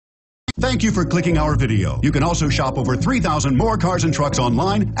Thank you for clicking our video. You can also shop over 3,000 more cars and trucks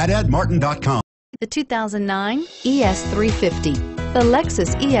online at edmartin.com. The 2009 ES350. The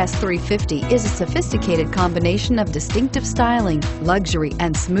Lexus ES350 is a sophisticated combination of distinctive styling, luxury,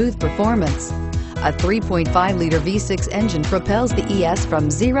 and smooth performance. A 3.5-liter V6 engine propels the ES from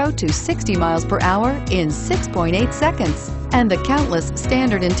 0 to 60 miles per hour in 6.8 seconds. And the countless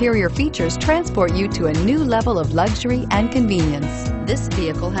standard interior features transport you to a new level of luxury and convenience. This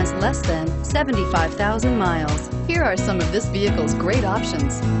vehicle has less than 75,000 miles. Here are some of this vehicle's great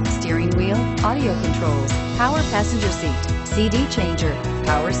options: steering wheel audio controls, power passenger seat, CD changer,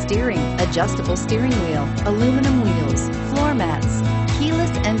 power steering, adjustable steering wheel, aluminum wheels, floor mats,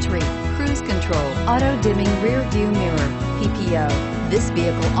 keyless entry, cruise control, auto-dimming rear view mirror, PPO. This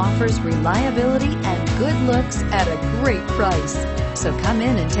vehicle offers reliability and good looks at a great price. So come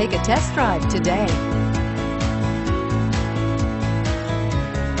in and take a test drive today.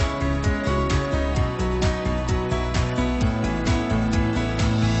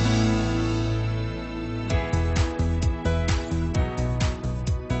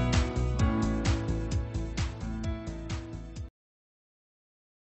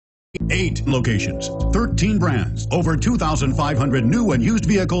 Eight locations, 13 brands, over 2,500 new and used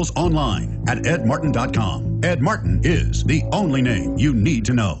vehicles online at edmartin.com. Ed Martin is the only name you need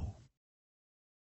to know.